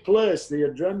never replace the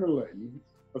adrenaline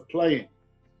of playing.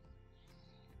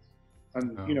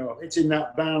 And, you know, hitting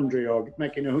that boundary or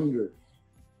making 100,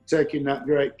 taking that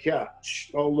great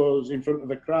catch, all those in front of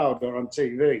the crowd or on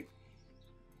TV.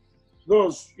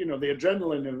 Those, you know, the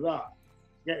adrenaline of that,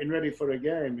 getting ready for a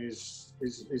game is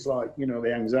like, you know,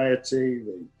 the anxiety,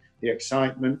 the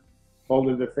excitement, all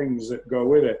of the things that go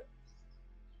with it.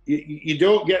 You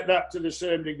don't get that to the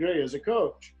same degree as a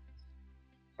coach.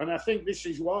 And I think this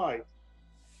is why,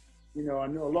 you know, I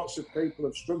know lots of people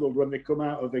have struggled when they come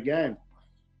out of the game,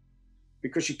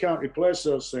 because you can't replace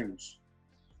those things.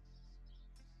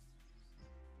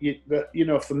 You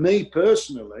know, for me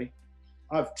personally,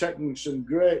 I've taken some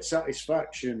great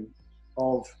satisfaction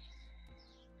of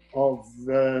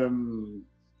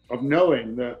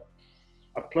knowing that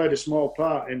I've played a small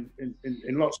part in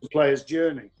lots of players'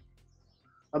 journey.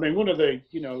 I mean, one of the,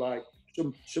 you know, like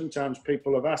sometimes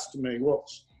people have asked me,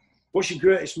 what's your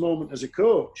greatest moment as a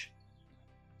coach?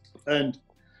 And,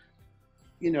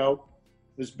 you know,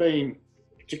 there's been,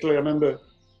 particularly I remember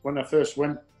when I first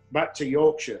went back to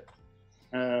Yorkshire,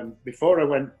 before I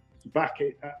went back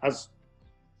as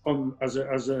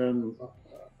an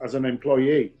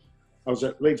employee, I was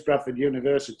at Leeds Bradford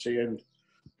University, and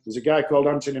there's a guy called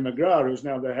Anthony McGrath who's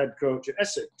now the head coach at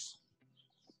Essex,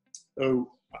 who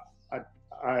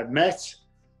I met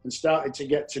and started to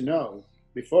get to know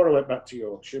before I went back to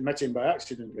Yorkshire. Met him by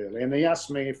accident really, and he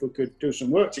asked me if we could do some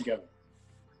work together.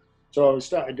 So I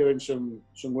started doing some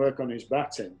work on his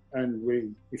batting, and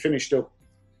we finished up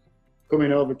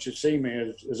coming over to see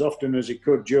me as often as he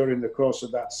could during the course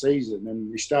of that season,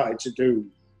 and we started to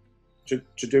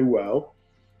do well.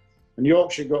 And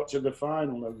Yorkshire got to the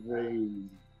final of the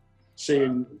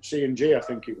C&G, I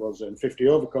think it was, and 50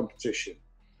 over competition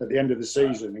at the end of the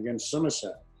season against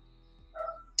Somerset.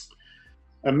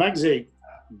 And Magsy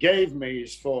gave me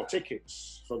his 4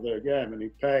 tickets for the game, and he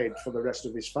paid for the rest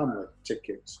of his family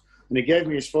tickets. And he gave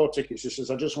me his 4 tickets. He says,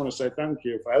 "I just want to say thank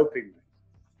you for helping me.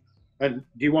 And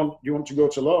do you want to go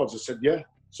to Lord's?" I said, "Yeah."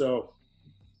 So,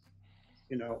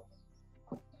 you know,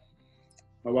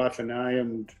 my wife and I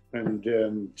and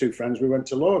 2 friends, we went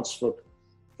to Lord's for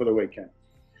the weekend.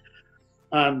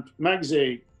 And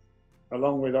Magsy,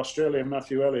 along with Australian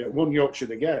Matthew Elliott, won Yorkshire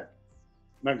the game.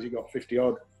 Magsy got 50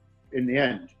 odd in the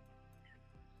end.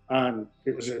 And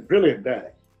it was a brilliant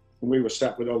day. And we were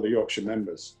sat with all the Yorkshire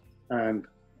members. And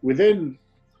within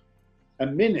a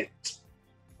minute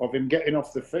of him getting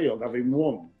off the field, having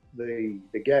won the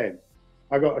game,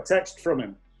 I got a text from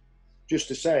him just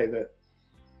to say that,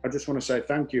 "I just want to say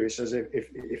thank you." He says, if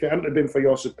it hadn't have been for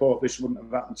your support, this wouldn't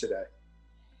have happened today.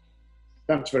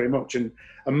 Thanks very much. And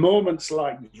moments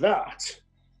like that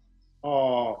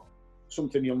are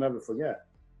something you'll never forget.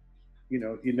 You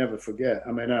know, you never forget.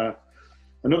 I mean,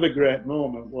 another great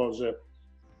moment was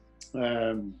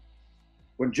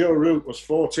when Joe Root was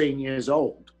 14 years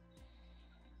old.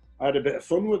 I had a bit of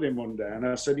fun with him one day, and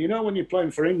I said, "You know, when you're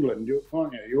playing for England, you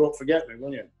won't forget me,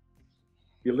 will you?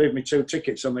 You'll leave me 2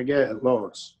 tickets on the gate at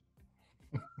Lord's."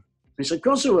 He said, "Of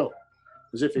course I will,"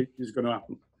 as if it was going to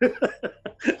happen.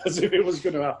 as if it was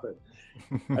going to happen.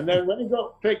 And then when he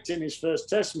got picked in his first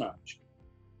test match,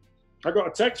 I got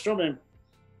a text from him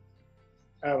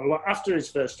after his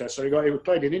first test. So he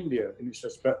played in India in his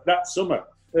first, but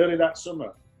early that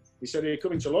summer, he said, "Are you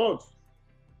coming to Lords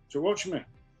to watch me?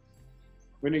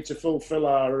 We need to fulfill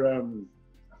our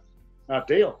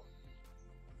deal."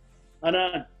 And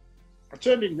I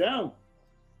turned him down.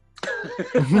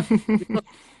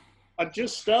 I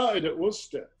just started at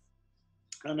Worcester,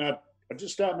 and I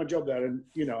just started my job there, and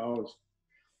I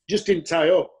just didn't tie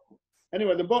up.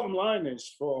 Anyway, the bottom line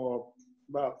is, for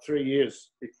about 3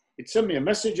 years, he'd send me a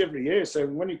message every year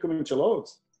saying, "When are you coming to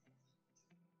Lords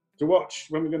to watch?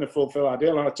 When we're going to fulfill our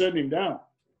deal?" And I turned him down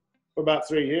for about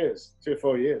 3 or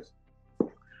 4 years.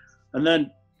 And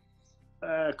then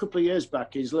a couple of years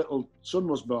back, his little son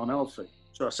was born, Alfie.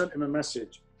 So I sent him a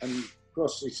message, and of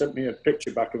course he sent me a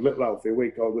picture back of little Alfie, a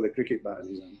week old, with a cricket bat in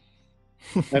his hand.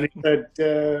 And he said,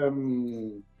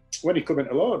 "When are you coming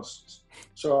to Lords?"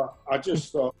 So I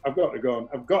just thought, I've got to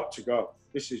go.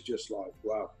 This is just like,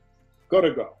 wow, got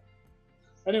to go.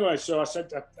 Anyway, so I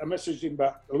messaged him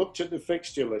back. I looked at the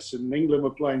fixture list, and England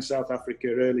were playing South Africa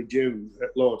early June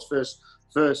at Lords, first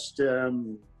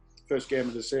game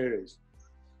of the series.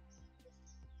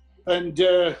 And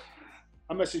I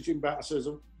messaged him back. I says,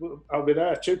 "I'll be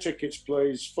there. 2 tickets,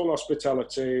 please. Full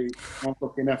hospitality. I'm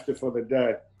looking after for the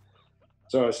day."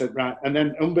 So I said, right. And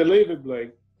then,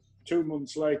 unbelievably, 2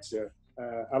 months later,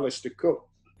 Alistair Cook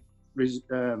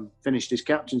finished his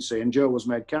captaincy, and Joe was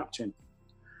made captain.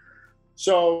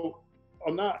 So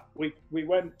on that, we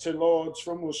went to Lords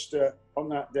from Worcester on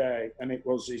that day, and it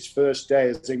was his first day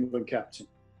as England captain.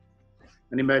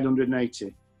 And he made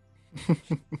 180.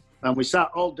 And we sat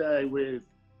all day with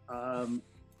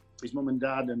his mum and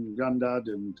dad and granddad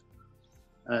and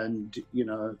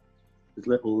his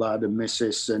little lad and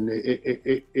missus, and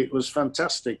it was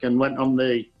fantastic. And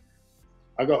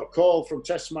I got a call from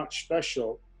Test Match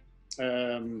Special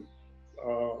on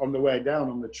the way down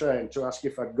on the train to ask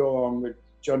if I'd go on with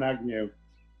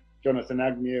Jonathan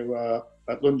Agnew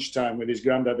at lunchtime with his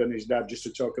granddad and his dad, just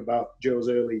to talk about Joe's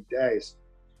early days.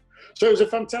 So it was a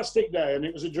fantastic day, and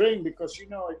it was a dream, because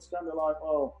it's kind of like,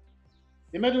 well,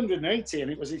 he made 180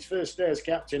 and it was his first day as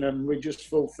captain, and we just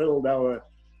fulfilled our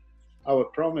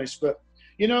promise. But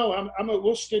I'm at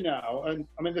Worcester now, and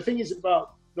I mean, the thing is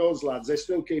about those lads, they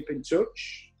still keep in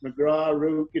touch. McGrath,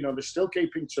 Root, they still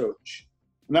keep in touch,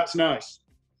 and that's nice.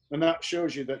 And that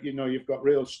shows you that you've got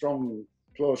real strong,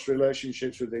 close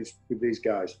relationships with these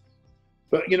guys.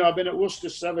 But I've been at Worcester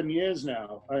 7 years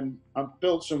now, and I've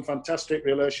built some fantastic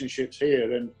relationships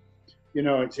here. And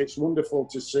it's wonderful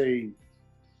to see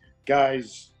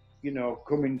guys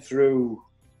coming through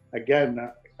again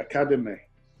at academy,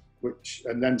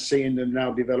 and then seeing them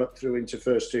now develop through into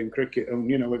first team cricket. And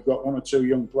we've got 1 or 2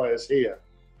 young players here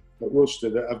at Worcester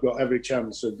that have got every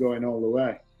chance of going all the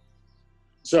way.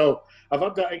 So I've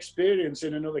had that experience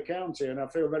in another county, and I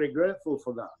feel very grateful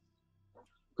for that.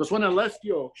 Because when I left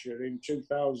Yorkshire in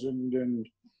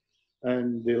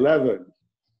 2011,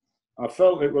 I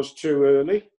felt it was too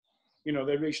early. They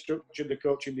restructured the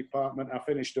coaching department. I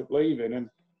finished up leaving,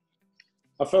 and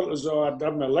I felt as though I'd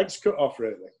had my legs cut off,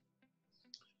 really.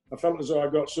 I felt as though I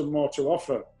got some more to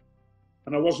offer,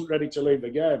 and I wasn't ready to leave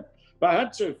the game. But I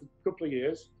had to for a couple of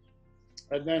years.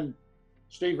 And then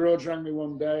Steve Rhodes rang me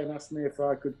one day and asked me if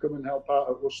I could come and help out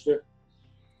at Worcester.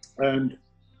 And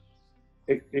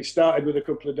it started with a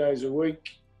couple of days a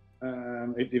week.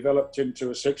 It developed into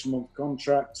a 6-month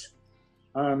contract.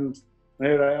 And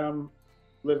here I am,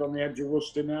 live on the edge of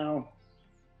Worcester now,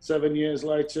 7 years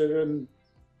later, and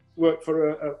work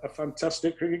for a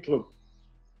fantastic cricket club.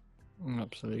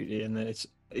 Absolutely, and they're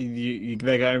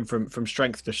going from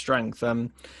strength to strength.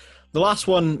 The last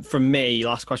question from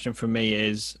me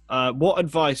is, what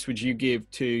advice would you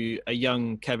give to a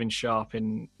younger Kevin Sharp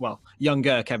in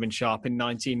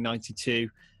 1992,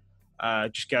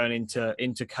 just going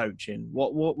into coaching?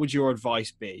 What would your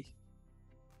advice be?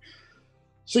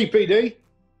 CPD,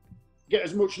 get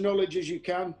as much knowledge as you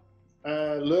can,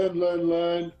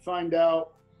 learn, find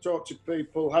out, talk to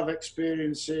people, have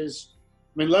experiences.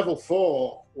 I mean, level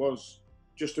 4 was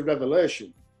just a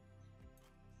revelation.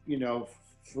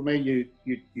 For me,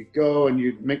 you go and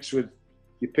you mix with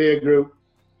your peer group,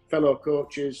 fellow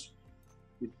coaches.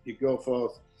 You go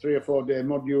for 3 or 4 day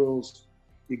modules.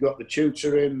 You got the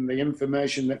tutoring, the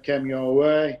information that came your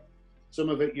way. Some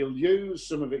of it you'll use,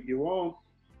 some of it you won't.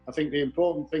 I think the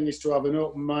important thing is to have an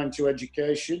open mind to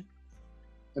education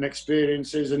and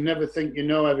experiences, and never think you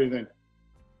know everything,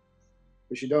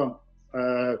 because you don't.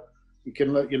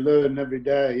 You learn every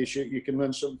day. You can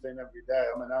learn something every day.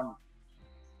 I mean,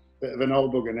 bit of an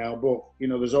old bugger now, but you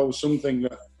know, there's always something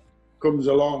that comes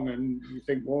along and you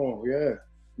think, oh yeah,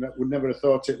 would never have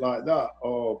thought it like that,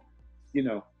 or you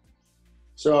know.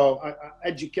 So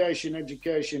education,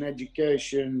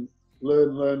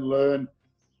 learn.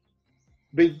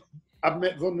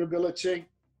 Admit vulnerability.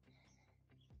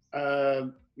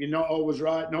 You're not always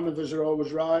right. None of us are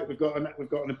always right. We've got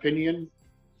an opinion.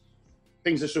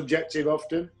 Things are subjective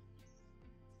often.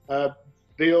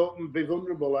 Be open, be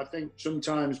vulnerable. I think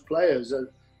sometimes players,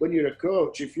 when you're a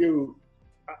coach, if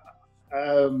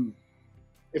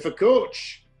a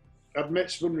coach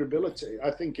admits vulnerability,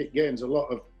 I think it gains a lot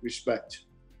of respect.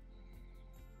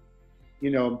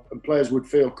 You know, and players would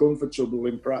feel comfortable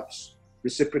in perhaps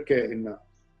reciprocating that.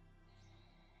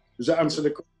 Does that answer the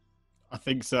question? I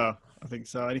think so.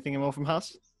 Anything more from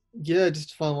Haas? Yeah, just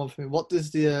to find one for me. What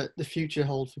does the future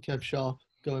hold for Kev Sharp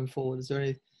going forward? Is there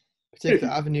any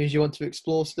particular avenues you want to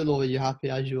explore still, or are you happy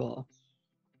as you are?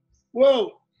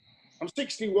 Well, I'm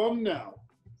 61 now,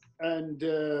 and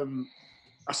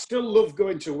I still love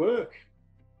going to work.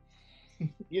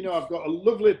 You know, I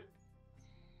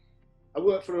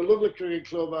work for a lovely cricket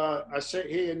club. I sit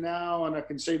here now and I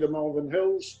can see the Malvern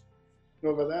Hills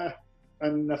over there.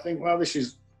 And I think, well,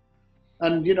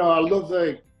 and you know, I love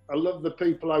the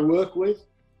people I work with.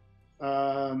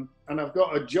 And I've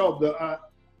got a job that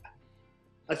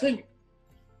I think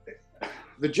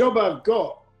the job I've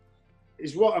got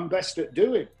is what I'm best at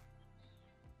doing.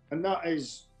 And that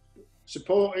is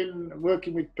supporting,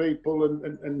 working with people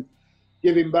and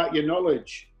giving back your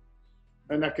knowledge.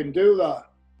 And I can do that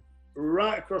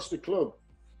right across the club.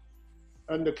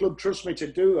 And the club trusts me to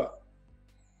do that.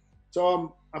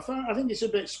 So I think it's a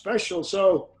bit special.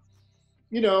 So,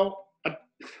 you know,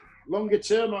 longer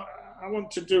term, I want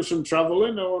to do some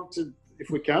travelling. I want to, if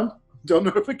we can. Don't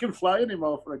know if we can fly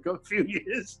anymore for a few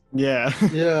years. Yeah.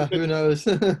 Yeah, who knows?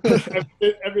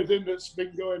 Everything that's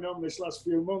been going on this last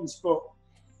few months. But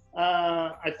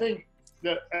I think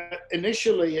that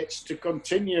initially it's to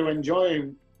continue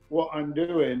enjoying what I'm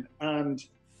doing. And,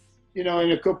 you know,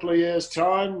 in a couple of years'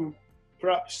 time,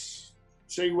 perhaps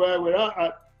see where we're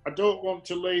at. I don't want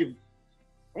to leave.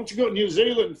 I want to go to New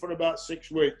Zealand for about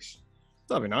 6 weeks.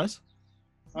 That'd be nice.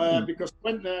 Because I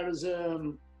went there as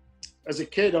a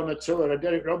kid on a tour, a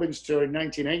Derek Robbins tour in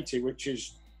 1980, which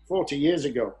is 40 years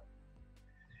ago.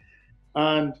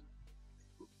 And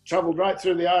travelled right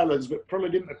through the islands, but probably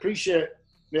didn't appreciate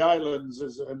the islands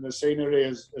and the scenery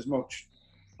as much.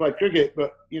 Played cricket,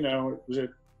 but, you know, it was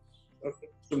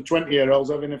some 20-year-olds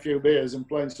having a few beers and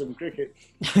playing some cricket.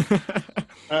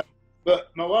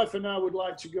 But my wife and I would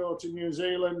like to go to New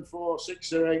Zealand for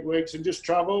 6 or 8 weeks and just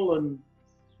travel and,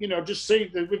 you know, just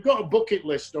see. We've got a bucket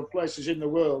list of places in the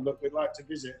world that we'd like to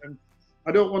visit. And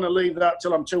I don't want to leave that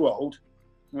till I'm too old.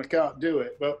 I can't do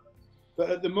it. But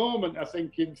at the moment, I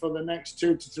think for the next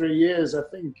 2 to 3 years, I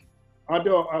think I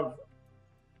don't have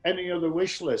any other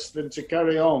wish list than to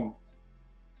carry on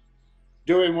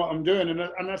doing what I'm doing.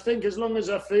 And I think as long as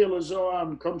I feel as though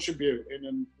I'm contributing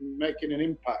and making an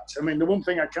impact. I mean, the one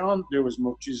thing I can't do as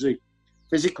much is the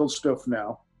physical stuff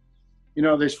now. You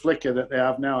know, this flicker that they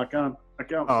have now, I can't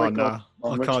flick off.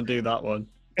 I can't do that one.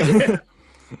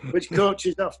 Which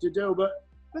coaches have to do, but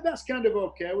that's kind of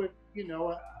okay. With, you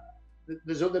know,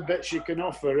 there's other bits you can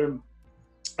offer. And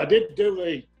I did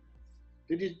do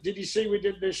did you see we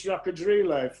did this rapid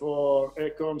relay for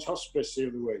Acorns Hospice the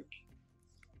other week?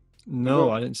 No,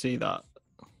 I didn't see that.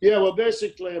 Yeah, well,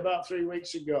 basically about 3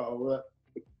 weeks ago,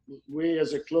 we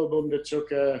as a club undertook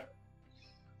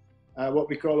what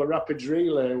we call a rapid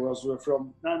relay. We're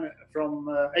from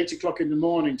 8 o'clock in the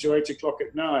morning to 8 o'clock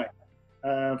at night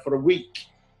for a week.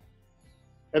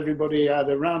 Everybody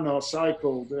either ran or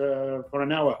cycled for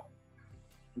an hour.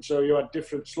 And so you had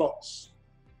different slots.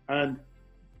 And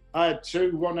I had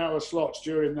 2 1-hour slots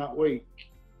during that week.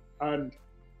 And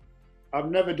I've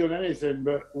never done anything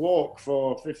but walk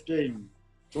for 15,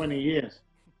 20 years.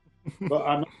 But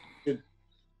I managed to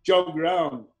jog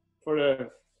around for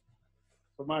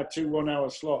my 2 1-hour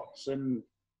slots, and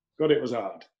God, it was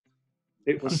hard.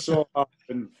 It was so hard.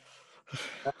 And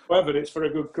however, it's for a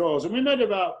good cause. And we made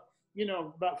about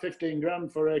 15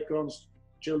 grand for Acorns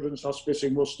Children's Hospice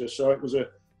in Worcester. So it was a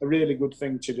really good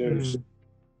thing to do. Mm.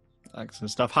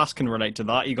 Excellent stuff. Haas can relate to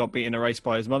that. He got beaten in a race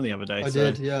by his mum the other day. I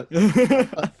did, yeah.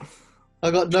 I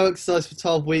got no exercise for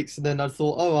 12 weeks, and then I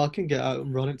thought, I can get out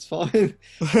and run, it's fine.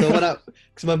 So I went out,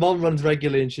 because my mum runs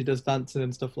regularly and she does dancing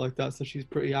and stuff like that, so she's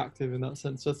pretty active in that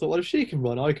sense. So I thought, well, if she can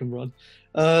run, I can run.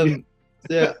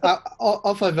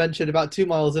 Off I ventured. About 2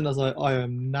 miles in, I was like, I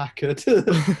am knackered.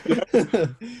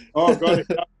 Oh, God.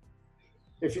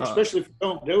 Especially if you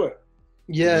don't do it.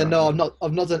 Yeah, no,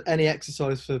 I've not done any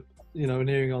exercise for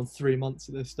nearing on 3 months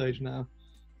at this stage now.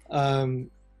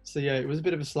 So yeah, it was a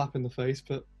bit of a slap in the face,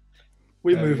 but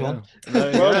we move on.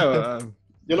 There you go.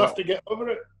 You'll have to get over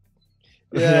it.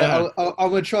 Yeah, I'm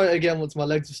going to try it again once my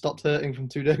legs have stopped hurting from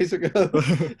 2 days ago.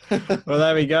 Well,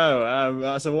 there we go.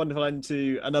 That's a wonderful end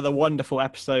to another wonderful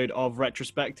episode of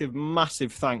Retrospective.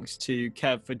 Massive thanks to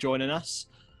Kev for joining us.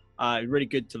 Really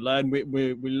good to learn.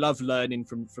 We love learning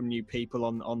from new people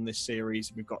on this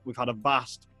series. We've had a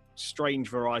vast, strange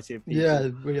variety of people. Yeah,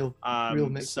 real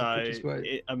mix, which is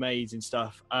great. Amazing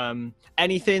stuff.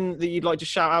 Anything that you'd like to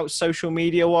shout out social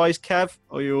media wise, Kev?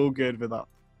 Or are you all good with that?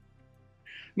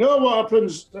 No, what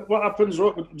happens?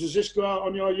 Does this go out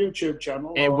on your YouTube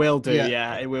channel? It will do,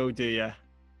 yeah. It will do, yeah.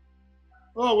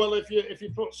 Oh well, if you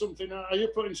put something out, are you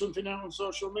putting something out on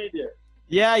social media?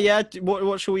 Yeah.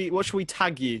 What should we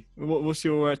tag you? What's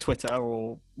your Twitter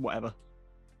or whatever?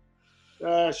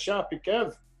 Sharpie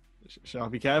Kev.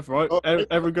 Sharpie Kev, right? Oh,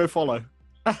 Everyone go follow.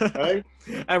 Hey?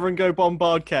 Everyone go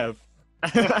bombard Kev.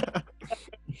 I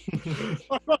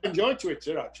quite enjoy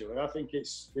Twitter actually. I think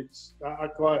I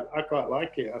quite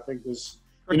like it. I think there's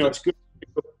it's good,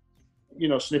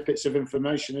 snippets of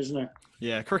information, isn't it?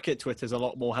 Yeah, cricket Twitter's a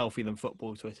lot more healthy than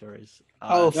football Twitter is.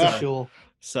 For sure.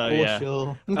 So for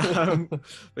sure.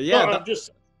 But yeah, I've just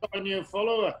got a new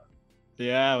follower.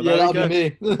 Yeah, well, that'll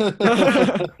be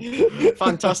me.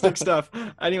 Fantastic stuff.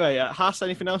 Anyway, Haas,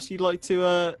 anything else you'd like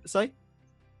to say?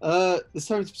 The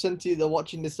 70% of you that are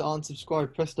watching this that aren't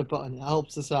subscribed, press the button. It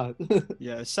helps us out.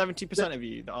 Yeah, 70% of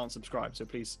you that aren't subscribed, so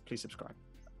please subscribe.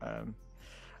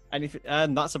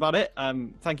 And that's about it.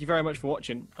 Thank you very much for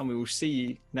watching, and we will see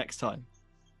you next time.